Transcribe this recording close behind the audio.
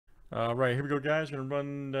All right, here we go, guys. We're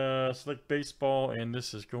going to run Select Baseball, and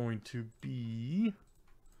this is going to be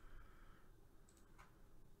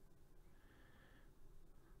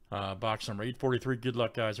box number 843. Good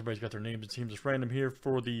luck, guys. Everybody's got their names and teams. It's random here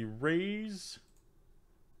for the Rays.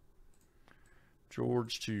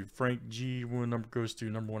 George to Frank G. One number goes to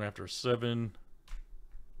number 1 after 7.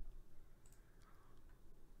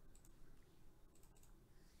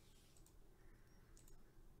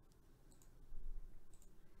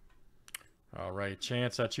 All right,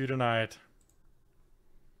 Chance, that's you tonight.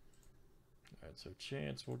 All right, so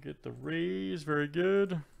Chance will get the Rays. Very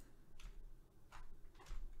good.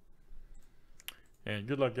 And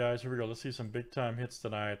good luck, guys. Here we go. Let's see some big-time hits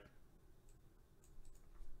tonight.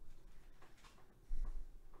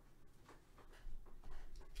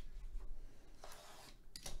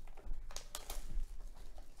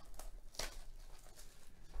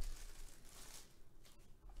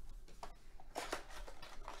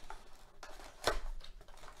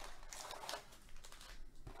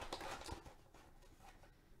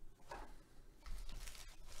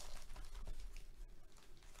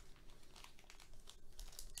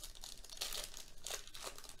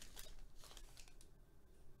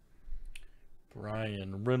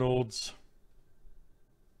 Brian Reynolds.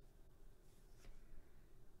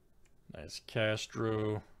 Nice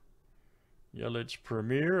Castro. Yelich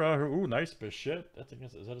Premier. Ooh, nice Bichette.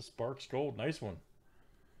 Is that a Sparks Gold? Nice one.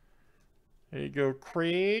 There you go,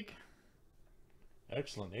 Craig.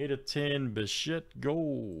 Excellent. 8 of 10 Bichette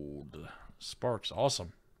Gold. Sparks.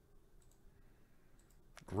 Awesome.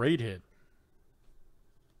 Great hit.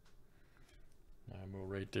 I'm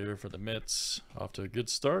right there for the Mets. Off to a good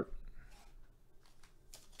start.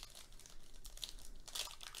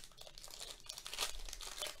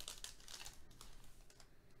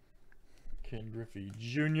 Ken Griffey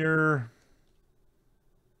Jr.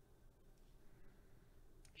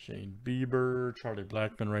 Shane Bieber. Charlie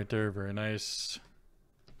Blackmon right there. Very nice.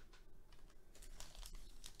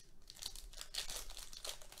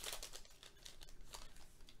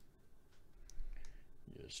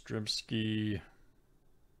 Yastrzemski.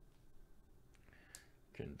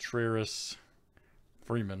 Contreras.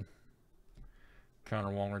 Freeman.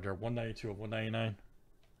 Connor Wong right there. 192 of 199.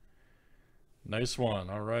 Nice one.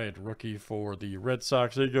 All right. Rookie for the Red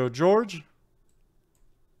Sox. There you go, George.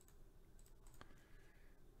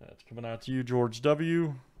 That's coming out to you, George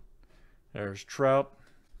W. There's Trout.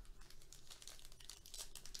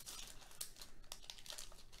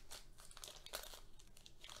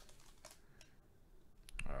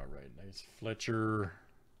 All right. Nice Fletcher.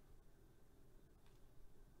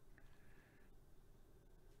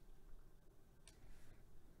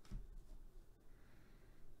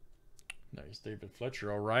 Nice David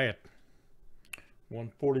Fletcher. All right.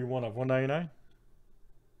 141 of 199.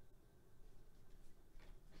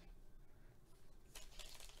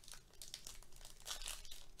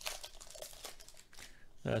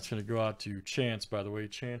 That's going to go out to Chance, by the way.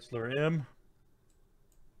 Chancellor M.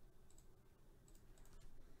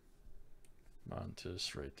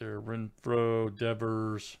 Montes right there. Renfro,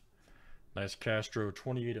 Devers. Nice Castro.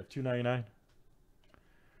 28 of 299.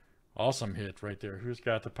 Awesome hit right there. Who's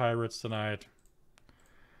got the Pirates tonight?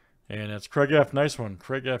 And it's Craig F. Nice one.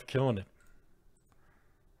 Craig F. killing it.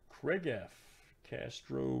 Craig F.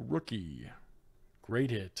 Castro rookie. Great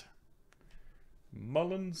hit.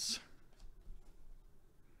 Mullins.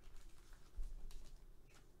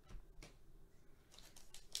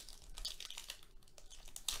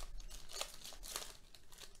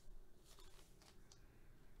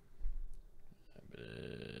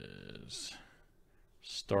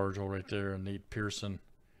 Stargell right there, Nate Pearson,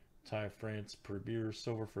 Ty France, Premier,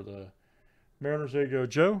 silver for the Mariners. There you go,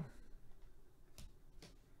 Joe.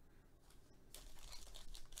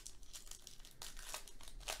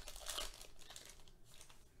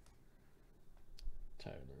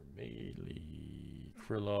 Tyler Mahle,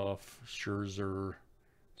 Krylov, Scherzer,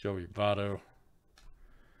 Joey Votto,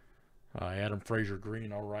 Adam Frazier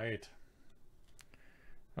Green. All right.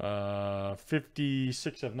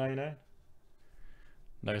 56 of 99.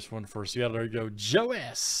 Nice one for Seattle. There you go, Joe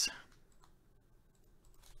S.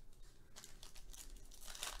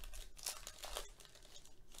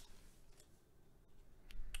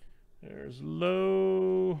 There's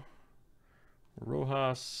Lowe.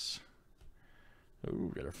 Rojas.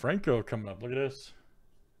 Ooh, got a Franco coming up. Look at this.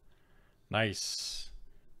 Nice.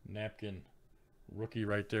 Napkin. Rookie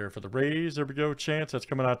right there for the Rays. There we go, Chance. That's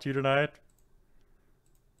coming out to you tonight.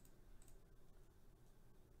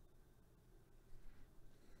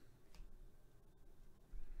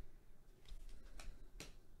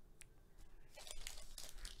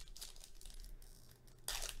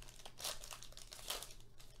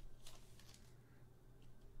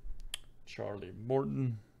 Charlie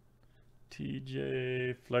Morton.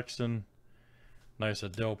 TJ Flexen. Nice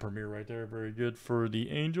Adele Premier right there. Very good for the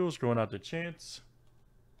Angels. Going out to Chance.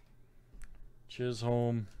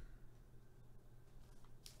 Chisholm.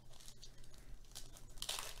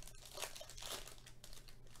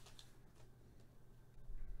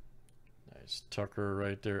 Nice Tucker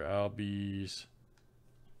right there. Albies.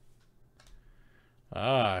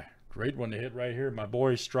 Ah, great one to hit right here. My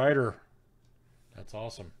boy Strider. That's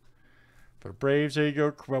awesome. For the Braves, there you go.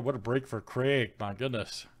 What a break for Craig. My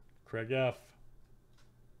goodness. Craig F.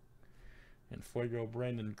 And Fuego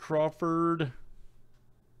Brandon Crawford.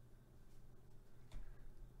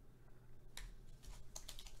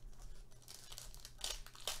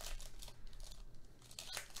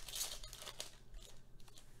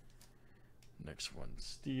 Next one,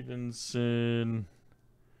 Stevenson.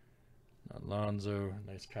 Alonzo.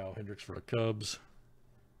 Nice Kyle Hendricks for the Cubs.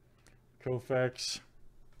 Koufax.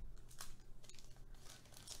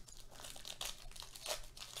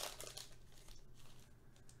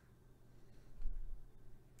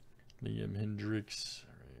 Liam Hendricks.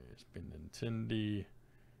 It's been Nintendi.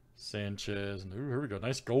 Sanchez. And ooh, here we go.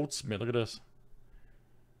 Nice Goldsmith. Look at this.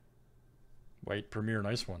 White Premier.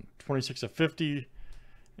 Nice one. 26/50.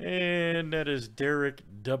 And that is Derek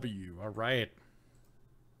W. All right.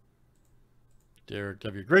 Derek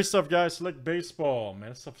W. Great stuff, guys. Select baseball. Man,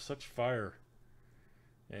 that stuff's such fire.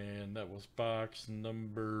 And that was box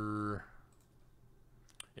number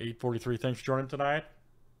 843. Thanks for joining tonight.